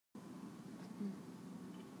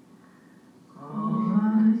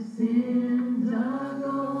are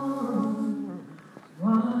gone,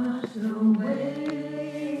 washed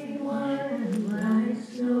away, white like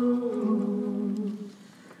snow,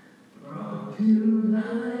 brought to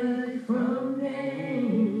life from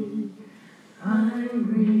pain.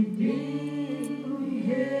 I'm redeemed,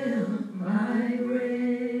 held by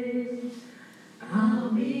grace.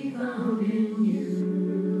 I'll be found in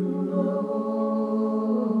you, Lord.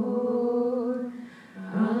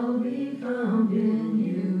 I'll be found in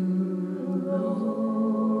you,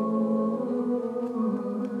 Lord.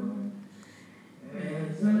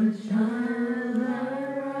 As a child I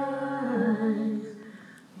rise,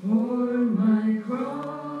 for my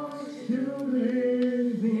cross to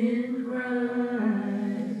live in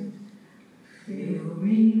Christ. Fill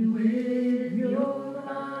me with your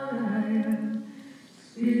fire,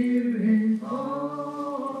 Spirit,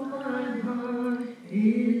 all my heart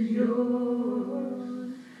is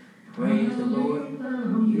yours. Praise the Lord.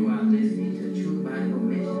 You are listening to True Bible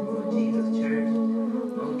Mission for Jesus Church,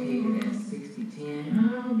 located at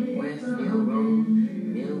 6010 West Mill Road,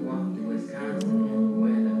 Milwaukee, Wisconsin,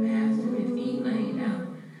 where the pastor is Elaine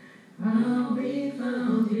Allen. I'll be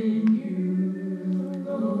found in you,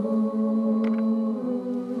 Lord.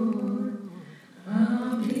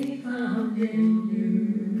 I'll be found in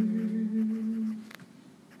you.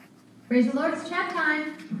 Praise the Lord, it's chat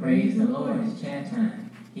time. Praise the Lord, it's chat time.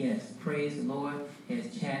 Yes, praise the Lord,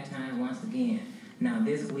 it's chat time once again. Now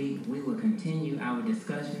this week we will continue our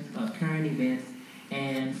discussions of current events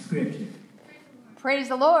and scripture. Praise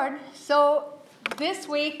the Lord. So this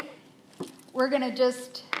week we're going to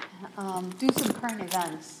just do some current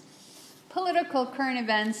events. Political current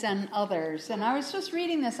events and others. And I was just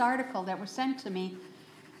reading this article that was sent to me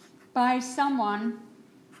by someone.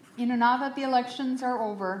 Now that the elections are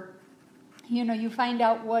over, you find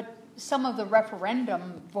out what some of the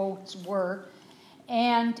referendum votes were.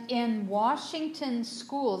 And in Washington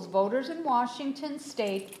schools, voters in Washington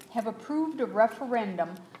state have approved a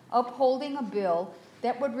referendum upholding a bill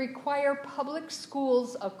that would require public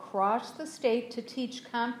schools across the state to teach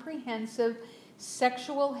comprehensive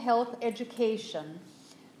sexual health education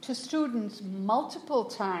to students multiple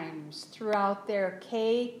times throughout their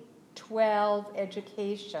K-12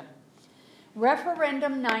 education.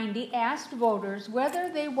 Referendum 90 asked voters whether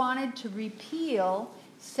they wanted to repeal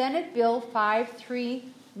Senate Bill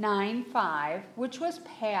 5395, which was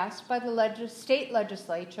passed by the state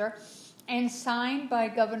legislature and signed by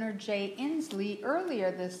Governor Jay Inslee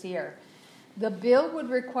earlier this year. The bill would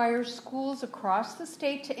require schools across the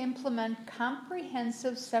state to implement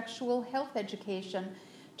comprehensive sexual health education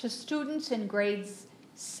to students in grades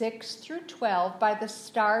 6 through 12 by the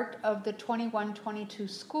start of the 21-22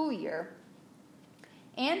 school year,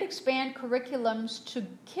 and expand curriculums to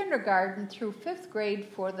kindergarten through 5th grade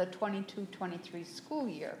for the 22-23 school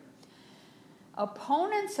year.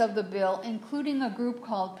 Opponents of the bill, including a group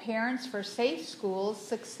called Parents for Safe Schools,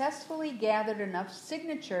 successfully gathered enough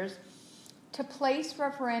signatures to place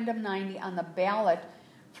Referendum 90 on the ballot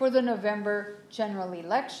for the November general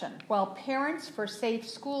election, while Parents for Safe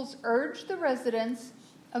Schools urged the residents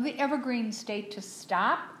of the Evergreen State to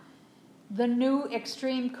stop the new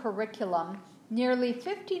extreme curriculum. Nearly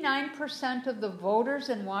 59% of the voters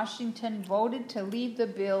in Washington voted to leave the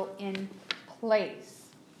bill in place.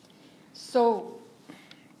 So,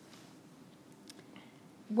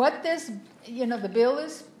 what this, the bill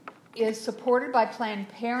is supported by Planned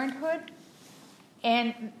Parenthood,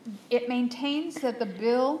 and it maintains that the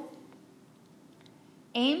bill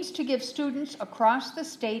aims to give students across the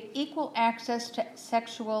state equal access to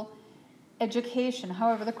sexual education.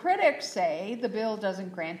 However, the critics say the bill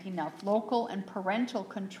doesn't grant enough local and parental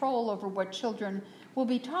control over what children will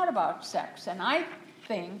be taught about sex. And I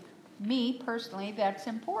think, me personally, that's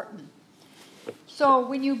important. So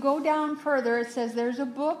when you go down further, it says there's a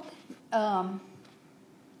book that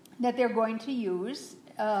they're going to use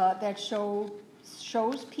that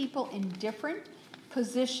shows people in different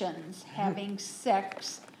positions having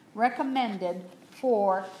sex recommended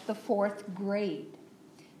for the 4th grade.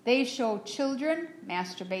 They show children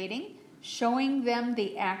masturbating, showing them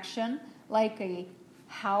the action like a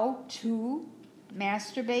how to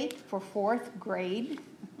masturbate for 4th grade.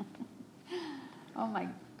 Oh my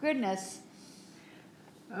goodness.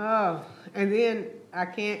 Oh, and then I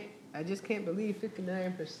just can't believe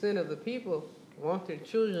 59% of the people want their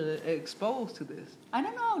children exposed to this. I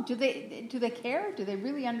don't know. Do they care? Do they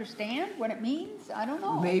really understand what it means? I don't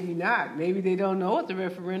know. Maybe not. Maybe they don't know what the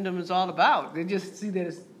referendum is all about. They just see that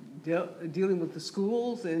it's dealing with the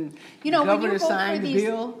schools and the governor signed the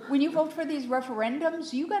bill. When you vote for these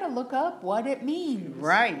referendums, you got to look up what it means.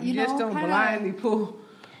 Right. You just don't blindly pull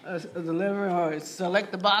deliver or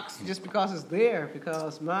select the box just because it's there.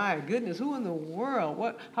 Because my goodness, who in the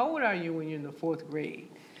world? How old are you when you're in the 4th grade?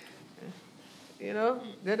 You know,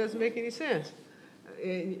 that doesn't make any sense.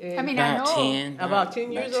 And I mean, I know. 10. About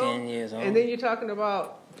 10 years about old. 10 years old. And then you're talking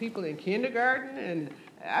about people in kindergarten. And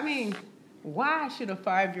I mean, why should a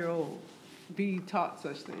 5-year-old be taught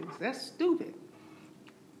such things? That's stupid.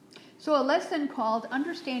 So a lesson called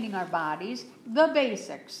Understanding Our Bodies, The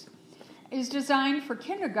Basics, is designed for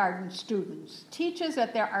kindergarten students. Teaches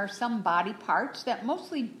that there are some body parts that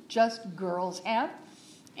mostly just girls have,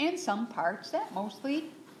 and some parts that mostly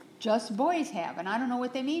just boys have. And I don't know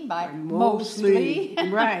what they mean by mostly.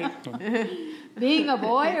 Right. Being a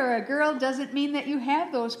boy or a girl doesn't mean that you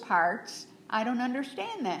have those parts. I don't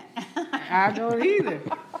understand that. I don't either.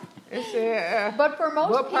 But for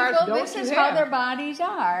most people, this is how their bodies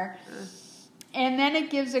are. And then it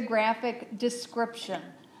gives a graphic description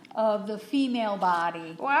of the female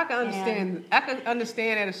body. Well, I can understand. I can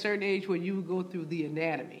understand at a certain age where you would go through the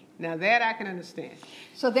anatomy. Now that I can understand.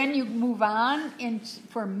 So then you move on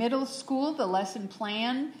for middle school. The lesson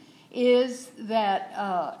plan is that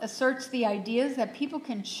asserts the ideas that people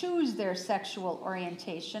can choose their sexual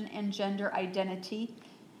orientation and gender identity,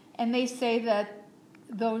 and they say that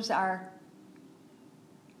those are.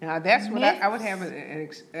 Now that's what I would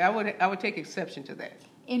myths. have. I would take exception to that.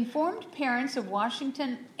 Informed Parents of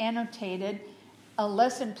Washington annotated a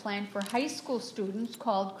lesson plan for high school students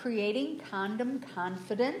called Creating Condom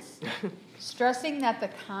Confidence, stressing that the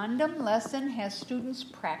condom lesson has students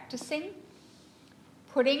practicing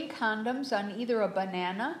putting condoms on either a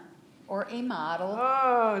banana or a model.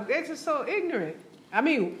 Oh, that's just so ignorant. I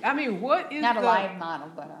mean, what is not a live model,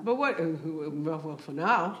 but what? Well, for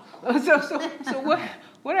now. So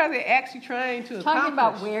what are they actually trying to accomplish? Talking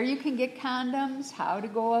about where you can get condoms, how to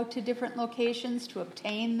go out to different locations to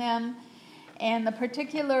obtain them. And the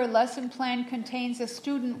particular lesson plan contains a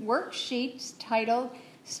student worksheet titled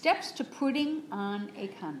Steps to Putting on a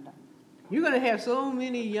Condom. You're going to have so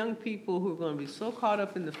many young people who are going to be so caught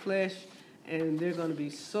up in the flesh, and they're going to be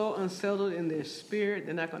so unsettled in their spirit.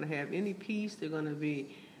 They're not going to have any peace. They're going to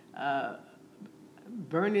be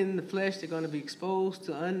burning in the flesh. They're going to be exposed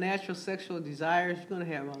to unnatural sexual desires. You're going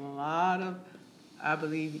to have a lot of, I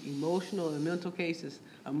believe, emotional and mental cases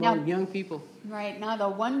among young people. Right. Now, the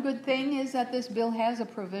one good thing is that this bill has a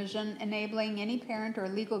provision enabling any parent or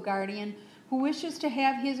legal guardian who wishes to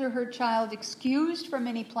have his or her child excused from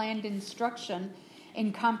any planned instruction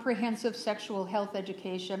in comprehensive sexual health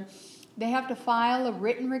education. They have to file a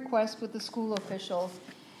written request with the school officials,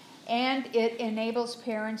 and it enables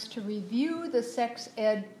parents to review the sex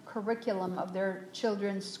ed curriculum of their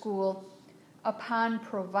children's school upon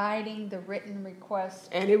providing the written request.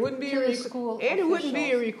 And it wouldn't be to the school and it wouldn't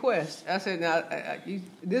be a officials. request. I said, now,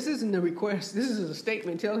 this isn't a request. This is a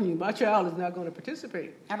statement telling you my child is not going to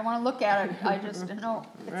participate. I don't want to look at it. I just know.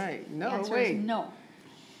 Right. No, the answer wait. is no.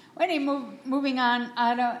 Well, anyway, moving on.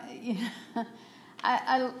 I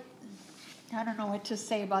don't know what to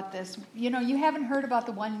say about this. You know, you haven't heard about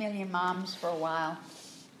the 1 million moms for a while,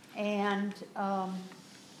 and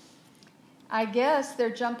I guess they're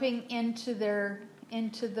jumping into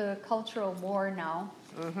the cultural war now.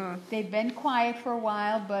 Uh-huh. They've been quiet for a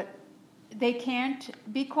while, but they can't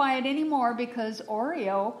be quiet anymore because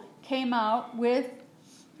Oreo came out with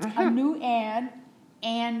a new ad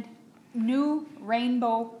and new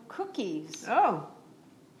rainbow cookies. Oh.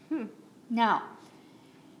 Now,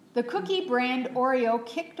 the cookie brand Oreo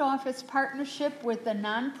kicked off its partnership with the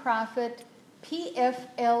nonprofit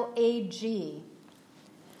PFLAG,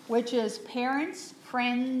 which is Parents,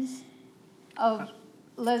 Friends of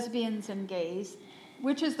Lesbians and Gays,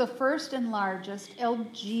 which is the first and largest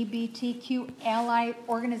LGBTQ ally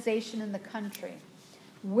organization in the country.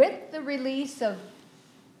 With the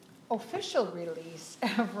official release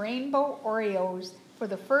of Rainbow Oreos for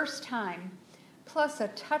the first time, plus a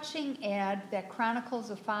touching ad that chronicles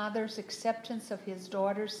a father's acceptance of his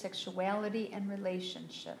daughter's sexuality and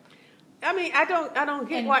relationship. I mean, I don't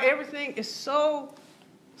get why everything is so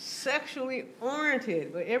sexually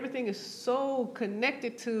oriented, but everything is so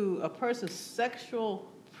connected to a person's sexual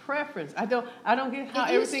preference. I don't get how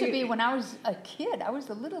it used everything. to be when I was a kid. I was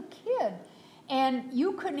a little kid, and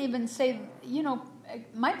you couldn't even say, you know,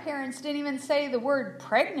 my parents didn't even say the word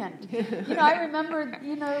pregnant. You know, I remember,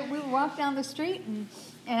 you know, we would walk down the street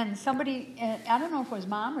and somebody, I don't know if it was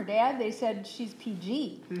mom or dad, they said she's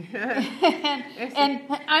PG. and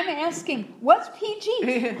I'm asking, what's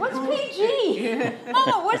PG? What's PG?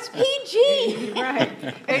 Mama, what's PG? Right.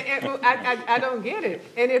 And I don't get it.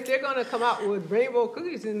 And if they're going to come out with rainbow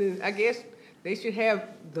cookies, then I guess They should have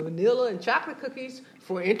the vanilla and chocolate cookies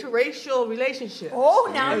for interracial relationships.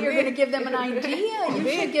 Oh, now you're going to give them an idea. You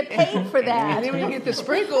should get paid for And that. then when you get the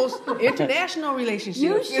sprinkles, international relationships.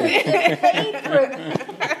 You should get paid for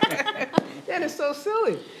that. That is so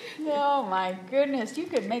silly. Oh my goodness, you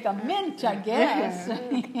could make a mint, I guess.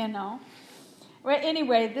 You know. Well,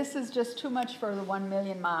 anyway, this is just too much for the 1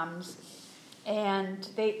 million moms, and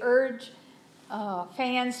they urge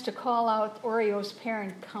fans to call out Oreo's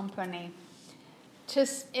parent company to,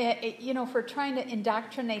 for trying to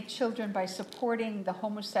indoctrinate children by supporting the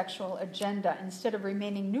homosexual agenda instead of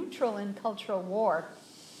remaining neutral in cultural war.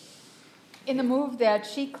 In the move that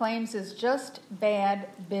she claims is just bad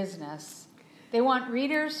business. They want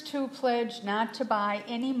readers to pledge not to buy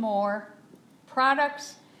any more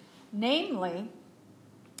products, namely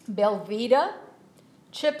Belvita,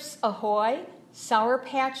 Chips Ahoy, Sour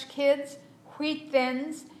Patch Kids, Wheat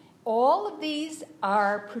Thins. All of these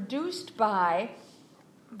are produced by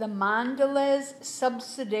the Mondelez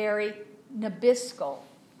subsidiary Nabisco.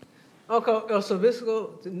 Okay, so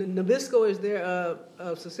Nabisco is their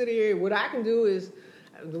subsidiary. What I can do is,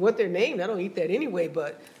 what they're named, I don't eat that anyway,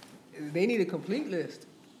 but they need a complete list.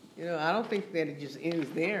 I don't think that it just ends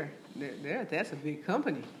there. That's a big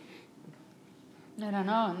company. I don't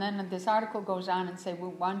know. And then this article goes on and say, we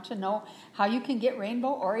want to know how you can get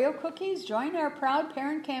rainbow Oreo cookies? Join our Proud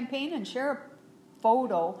Parent campaign and share a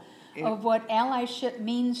photo of what allyship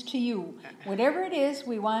means to you. Whatever it is,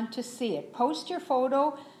 we want to see it. Post your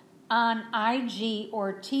photo on IG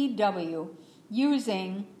or TW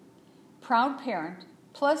using Proud Parent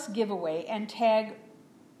plus giveaway and tag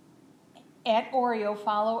at Oreo,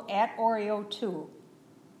 follow at Oreo2,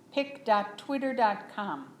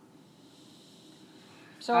 pic.twitter.com.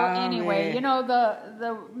 So anyway,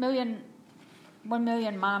 the 1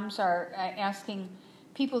 million moms are asking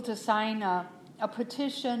people to sign a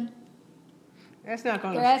petition. That's not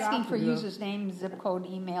going to They're stop asking for them, users' name, zip code,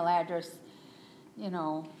 email address,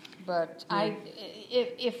 But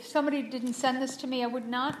if somebody didn't send this to me, I would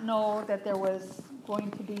not know that there was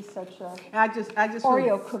going to be such a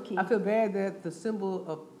Oreo cookie. I feel bad that the symbol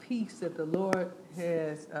of peace that the Lord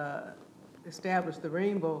has established, the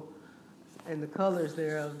rainbow and the colors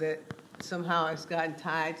thereof, that somehow it's gotten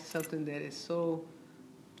tied to something that is so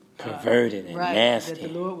perverted and nasty, that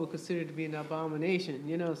the Lord will consider to be an abomination.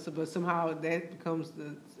 But somehow that becomes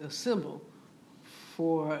a symbol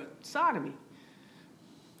for sodomy.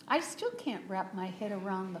 I still can't wrap my head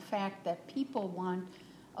around the fact that people want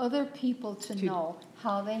other people to know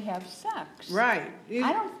how they have sex. Right.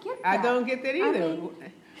 I don't get that. I don't get that either. I mean,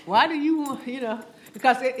 why do you want,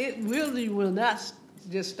 because it really will not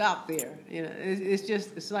just stop there.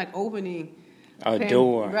 It's like opening a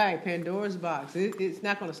door. Right, Pandora's box. It's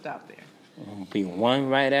not going to stop there. It'll be one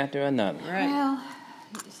right after another. Right. Well,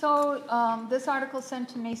 so this article sent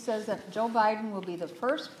to me says that Joe Biden will be the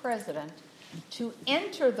first president to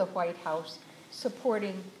enter the White House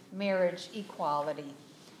supporting marriage equality.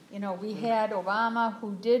 We had Obama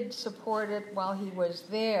who did support it while he was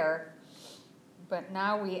there, but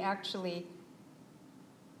now we actually,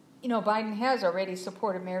 Biden has already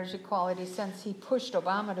supported marriage equality since he pushed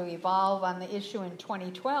Obama to evolve on the issue in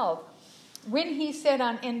 2012, when he said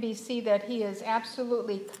on NBC that he is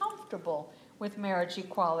absolutely comfortable with marriage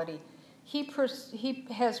equality. He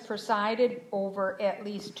has presided over at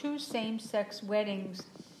least 2 same-sex weddings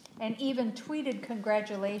and even tweeted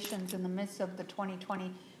congratulations in the midst of the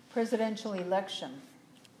 2020 presidential election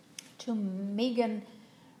to Megan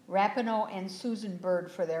Rapinoe and Susan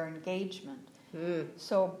Bird for their engagement.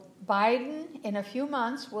 So Biden, in a few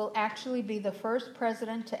months, will actually be the first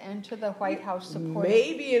president to enter the White House supporting.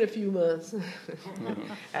 Maybe in a few months.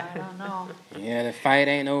 I don't know. Yeah, the fight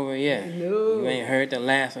ain't over yet. No. You ain't heard the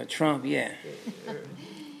last of Trump yet.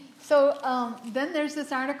 So then there's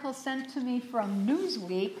this article sent to me from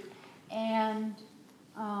Newsweek, and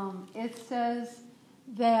it says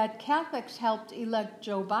that Catholics helped elect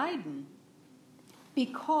Joe Biden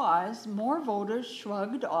because more voters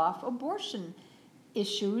shrugged off abortion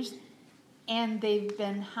issues and they've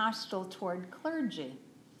been hostile toward clergy.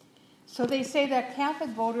 So they say that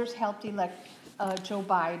Catholic voters helped elect Joe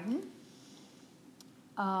Biden,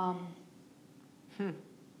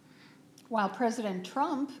 while President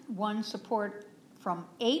Trump won support from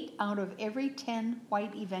 8 out of every 10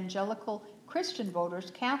 white evangelical Christian voters.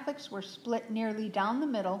 Catholics were split nearly down the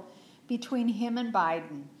middle between him and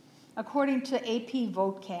Biden. According to AP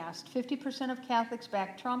Votecast, 50% of Catholics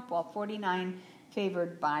backed Trump, while 49%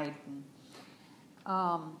 favored Biden.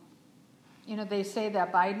 They say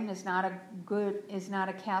that Biden is not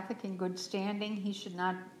a Catholic in good standing. He should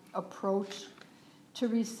not approach to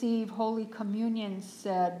receive Holy Communion,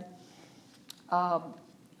 said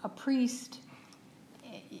a priest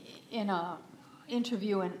in a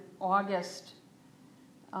interview in August,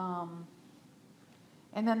 and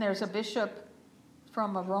then there's a bishop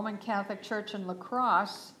from a Roman Catholic church in La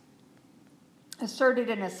Crosse asserted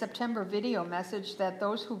in a September video message that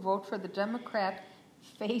those who vote for the Democrat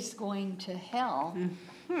face going to hell.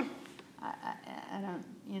 I don't,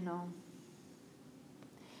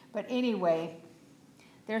 But anyway,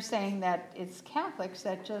 they're saying that it's Catholics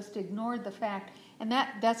that just ignored the fact, and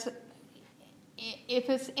that's, if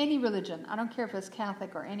it's any religion, I don't care if it's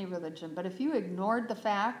Catholic or any religion, but if you ignored the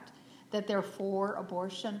fact that they're for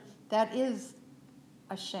abortion, that is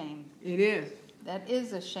a shame. It is. That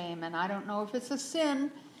is a shame, and I don't know if it's a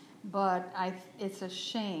sin, but it's a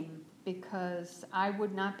shame because I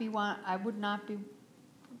wouldn't want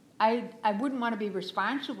to be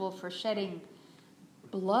responsible for shedding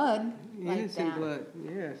blood like Innocent that. blood,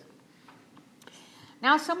 yes.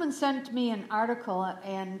 Now, someone sent me an article,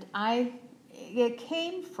 and it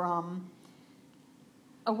came from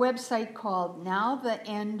a website called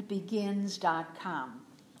NowTheEndBegins.com.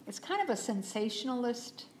 It's kind of a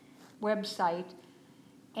sensationalist website,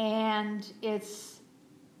 and it's,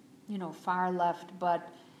 far left, but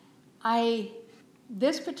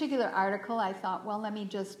this particular article, I thought, well, let me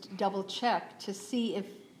just double check to see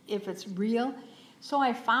if it's real. So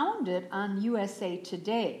I found it on USA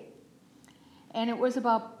Today, and it was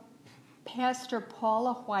about Pastor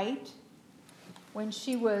Paula White when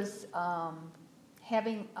she was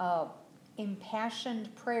having a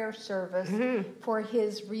impassioned prayer service for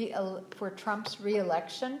Trump's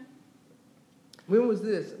reelection. When was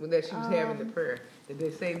this? When that she was having the prayer? Did they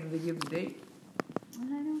say, did they give the date? I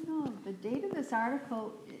don't know. The date of this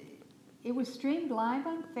article, it was streamed live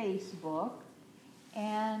on Facebook,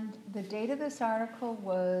 and the date of this article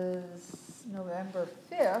was November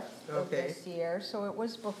 5th of this year, so it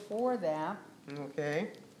was before that. Okay.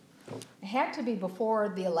 It had to be before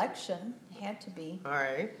the election. It had to be. All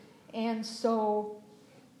right. And so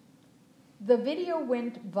the video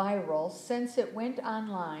went viral since it went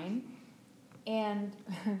online, and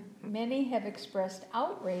many have expressed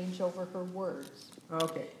outrage over her words.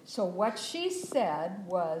 Okay. So what she said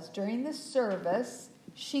was, during the service,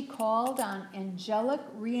 she called on angelic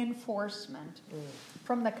reinforcement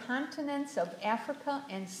from the continents of Africa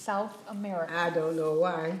and South America. I don't know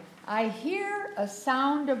why. I hear a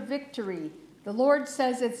sound of victory. The Lord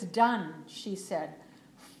says it's done, she said.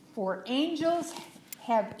 For angels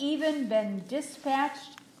have even been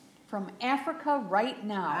dispatched from Africa right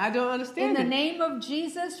now. I don't understand. In the name of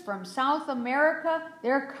Jesus, from South America,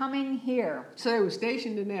 they're coming here. So they were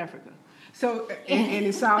stationed in Africa. So and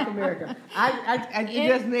in South America,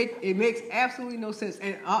 it makes absolutely no sense.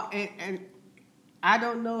 And I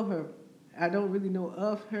don't know her. I don't really know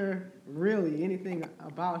of her, really anything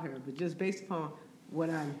about her. But just based upon what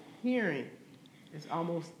I'm hearing, it's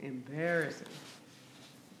almost embarrassing.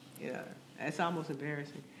 Yeah, it's almost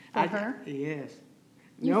embarrassing. For her? Yes.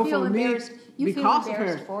 You feel embarrassed? You feel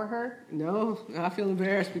embarrassed for her? No, I feel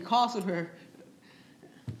embarrassed because of her.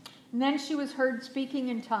 And then she was heard speaking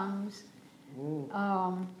in tongues.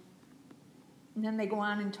 And then they go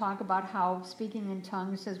on and talk about how speaking in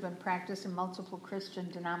tongues has been practiced in multiple Christian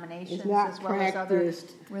denominations as well as other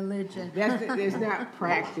religions. It's not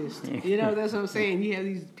practiced. That's what I'm saying. You have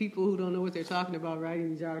these people who don't know what they're talking about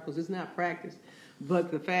writing these articles. It's not practiced.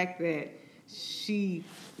 But the fact that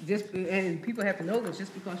and people have to know this,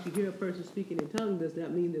 just because you hear a person speaking in tongues does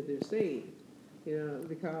not mean that they're saved.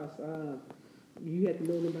 Because you have to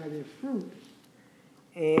know them by their fruit.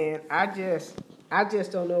 And I just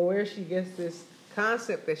don't know where she gets this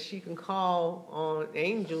concept that she can call on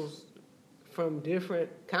angels from different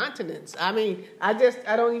continents. I mean, I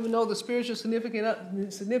don't even know the spiritual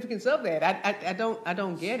significance of that. I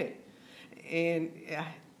don't get it. And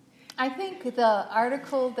I think the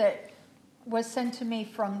article that was sent to me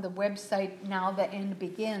from the website Now the End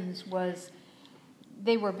Begins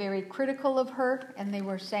they were very critical of her, and they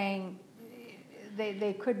were saying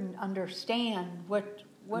they couldn't understand what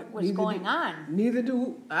was going on. Neither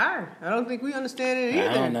do I. I don't think we understand it either.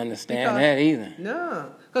 I don't understand that either.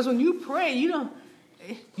 No, because when you pray, you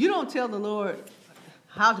don't tell the Lord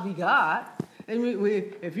how to be God. And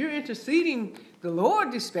if you're interceding, the Lord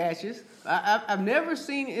dispatches. I've never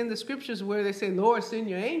seen in the scriptures where they say, "Lord, send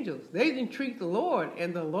your angels." They entreat the Lord,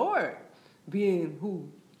 and the Lord, being who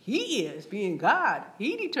He is, being God,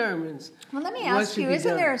 He determines. Well, let me ask you: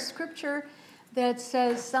 isn't there a scripture that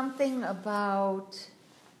says something about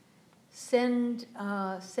sending?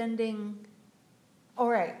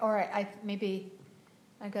 All right. Maybe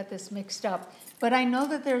I got this mixed up, but I know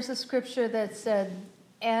that there's a scripture that said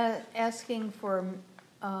asking for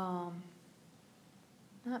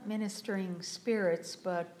not ministering spirits,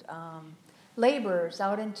 but laborers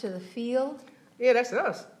out into the field. Yeah, that's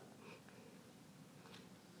us.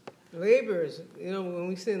 Laborers, when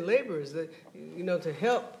we send laborers, to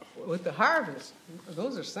help with the harvest,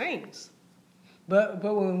 those are saints. But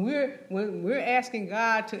when we're asking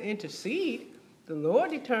God to intercede, the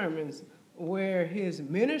Lord determines where His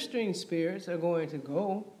ministering spirits are going to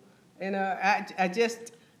go. And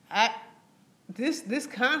this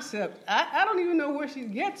concept, I don't even know where she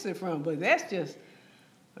gets it from, but that's just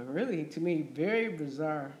really, to me, very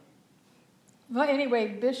bizarre. Well, anyway,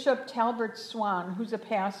 Bishop Talbert Swan, who's a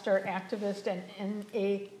pastor, activist, and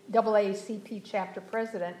NAACP chapter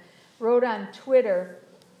president, wrote on Twitter,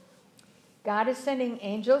 God is sending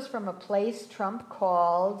angels from a place Trump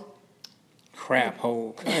called crap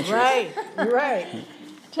hole country. Right.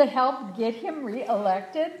 To help get him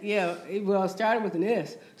reelected? Yeah, it started with an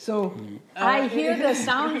S. So I hear the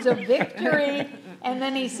sounds of victory, and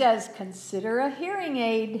then he says, consider a hearing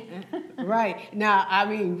aid. Right. Now, I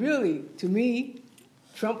mean, really, to me,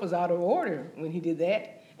 Trump was out of order when he did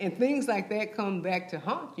that. And things like that come back to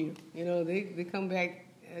haunt you. They come back,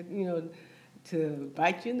 to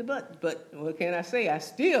bite you in the butt. But what can I say? I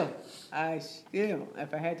still,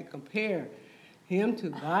 if I had to compare him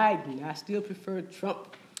to Biden, I still prefer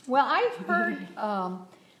Trump. Well, I've heard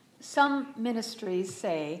some ministries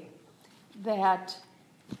say that,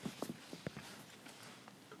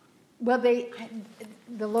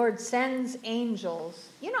 the Lord sends angels.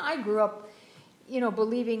 I grew up,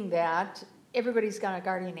 believing that everybody's got a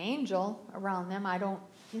guardian angel around them. I don't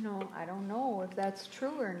know if that's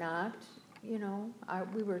true or not.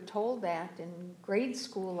 We were told that in grade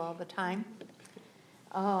school all the time.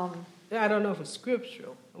 I don't know if it's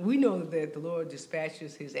scriptural. We know that the Lord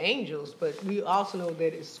dispatches His angels, but we also know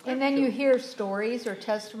that it's scriptural. And then you hear stories or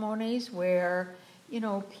testimonies where,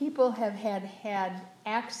 people have had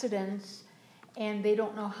accidents and they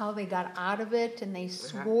don't know how they got out of it, and they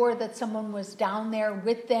swore that someone was down there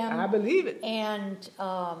with them. I believe it. And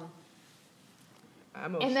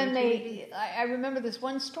then I remember this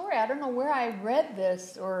one story. I don't know where I read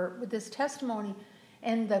this or with this testimony.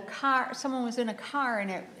 And someone was in a car, and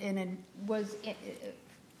it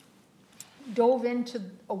dove into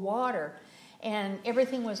a water, and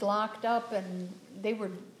everything was locked up, and they were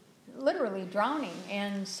literally drowning.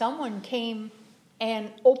 And someone came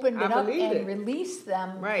and opened it up and released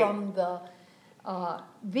them from the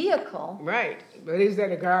vehicle. Right, but is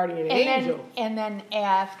that a guardian angel? And then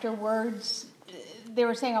afterwards, they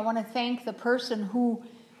were saying, "I want to thank the person who."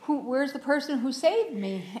 Where's the person who saved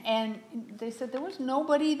me? And they said there was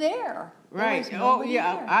nobody there. Right. There.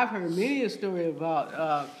 I've heard many a story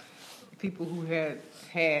about people who had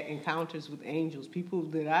encounters with angels, people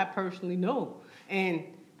that I personally know. And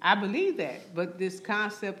I believe that. But this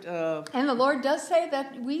concept of... And the Lord does say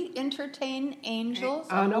that we entertain angels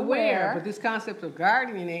unaware. But this concept of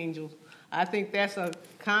guardian angels, I think that's a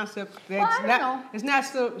concept that's it's not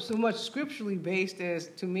so much scripturally based as,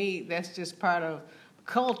 to me, that's just part of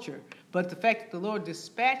culture. But the fact that the Lord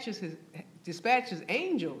dispatches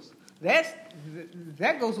angels,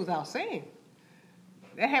 that goes without saying.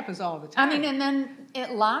 That happens all the time. I mean, and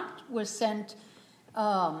then Lot was sent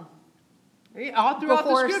all throughout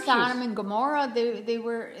before the scriptures. Sodom and Gomorrah.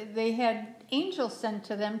 They had angels sent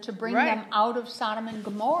to them to bring them out of Sodom and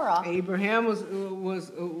Gomorrah. Abraham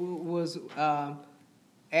was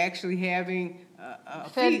actually having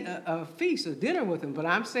a feast, a dinner with him. But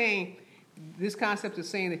I'm saying, this concept of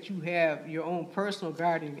saying that you have your own personal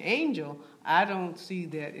guardian angel, I don't see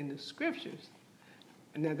that in the scriptures.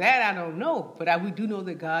 Now that I don't know, but we do know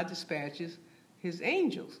that God dispatches His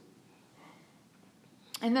angels.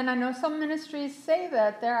 And then I know some ministries say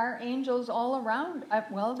that there are angels all around.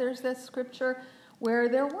 There's this scripture where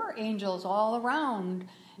there were angels all around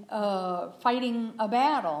fighting a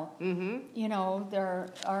battle. Mm-hmm. There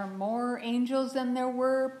are more angels than there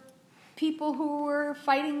were people who were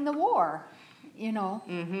fighting the war,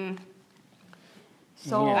 Mm-hmm.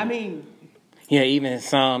 So, yeah. I mean... Yeah, even in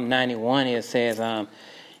Psalm 91, it says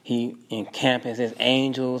He encampeth His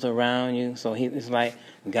angels around you. So it's like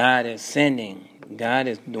God is sending. God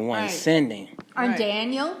is the one sending. On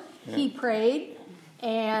Daniel, he prayed,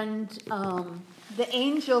 and the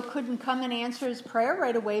angel couldn't come and answer his prayer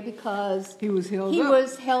right away because he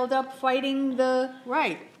was held up fighting the...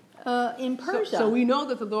 Right. In Persia. So we know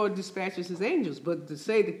that the Lord dispatches His angels, but to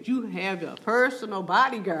say that you have a personal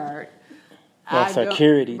bodyguard,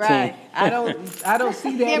 security team. I don't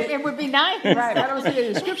see that. It would be nice. Right. I don't see that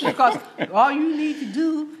in Scripture, because all you need to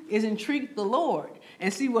do is entreat the Lord.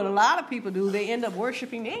 And see, what a lot of people do, they end up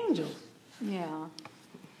worshiping angels. Yeah,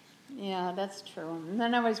 that's true. And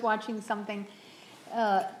then I was watching something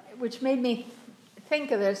which made me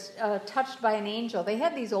think of this, Touched by an Angel. They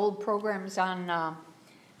had these old programs on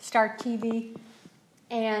Star TV,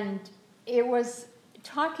 and it was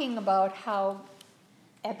talking about how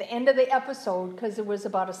at the end of the episode, because it was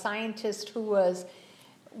about a scientist who was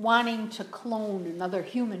wanting to clone another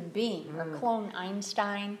human being, or clone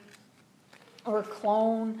Einstein, or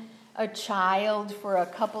clone a child for a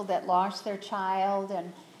couple that lost their child,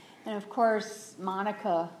 and of course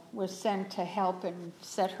Monica was sent to help and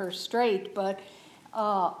set her straight. But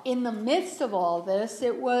in the midst of all this,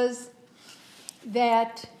 it was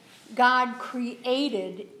that God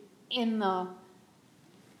created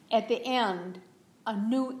at the end a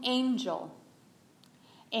new angel.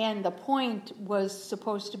 And the point was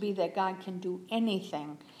supposed to be that God can do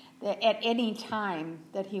anything at any time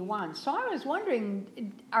that he wants. So I was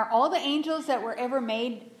wondering, are all the angels that were ever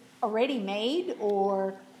made already made,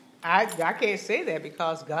 or? I can't say that,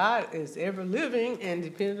 because God is ever living, and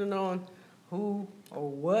depending on who or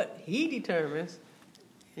what he determines,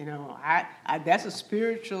 that's a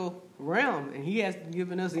spiritual realm, and he has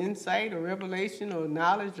given us insight or revelation or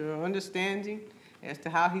knowledge or understanding as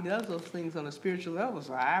to how he does those things on a spiritual level.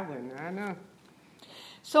 So I know.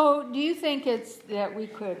 So do you think it's that we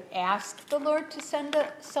could ask the Lord to send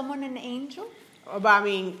someone an angel? But I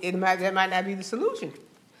mean, that might not be the solution.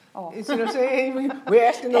 Oh. You see what I'm saying? We're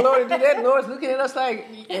asking the Lord to do that, and the Lord's looking at us like,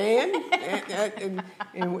 and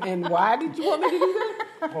why did you want me to do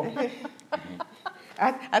that?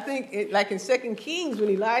 I think, like in 2 Kings, when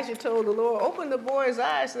Elijah told the Lord, open the boy's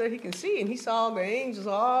eyes so that he can see, and he saw the angels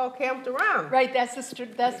all camped around. Right, that's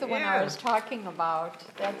the one I was talking about.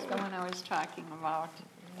 That's the one I was talking about.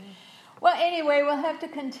 Well, anyway, we'll have to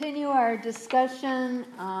continue our discussion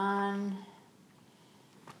on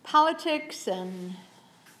politics and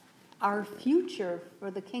our future for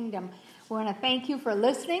the kingdom. We want to thank you for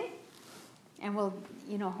listening, and we'll,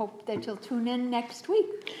 hope that you'll tune in next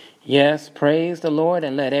week. Yes, praise the Lord,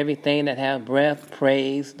 and let everything that have breath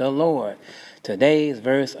praise the Lord. Today's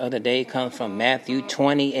verse of the day comes from Matthew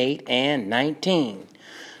 28:19.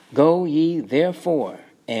 Go ye therefore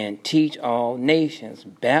and teach all nations,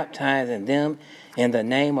 baptizing them in the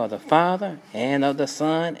name of the Father and of the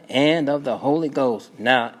Son and of the Holy Ghost.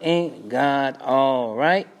 Now, ain't God all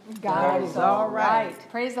right? God is all right.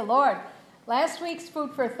 Praise the Lord. Last week's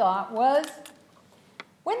food for thought was,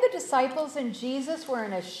 when the disciples and Jesus were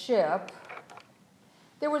in a ship,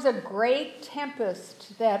 there was a great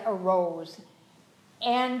tempest that arose,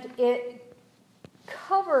 and it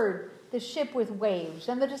covered the ship with waves,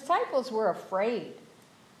 and the disciples were afraid.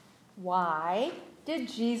 Why did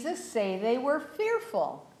Jesus say they were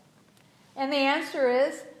fearful? And the answer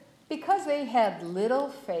is, because they had little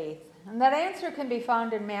faith. And that answer can be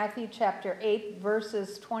found in Matthew chapter 8,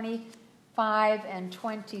 verses 25 and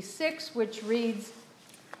 26, which reads,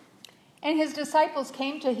 And his disciples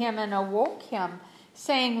came to him and awoke him,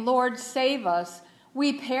 saying, Lord, save us,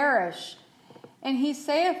 we perish. And he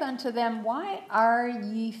saith unto them, Why are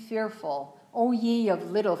ye fearful, O ye of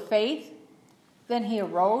little faith? Then he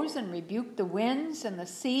arose and rebuked the winds and the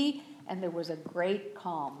sea, and there was a great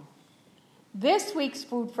calm. This week's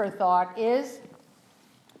food for thought is,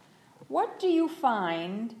 what do you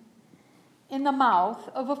find in the mouth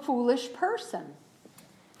of a foolish person?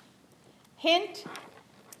 Hint,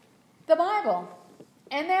 the Bible.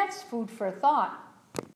 And that's food for thought.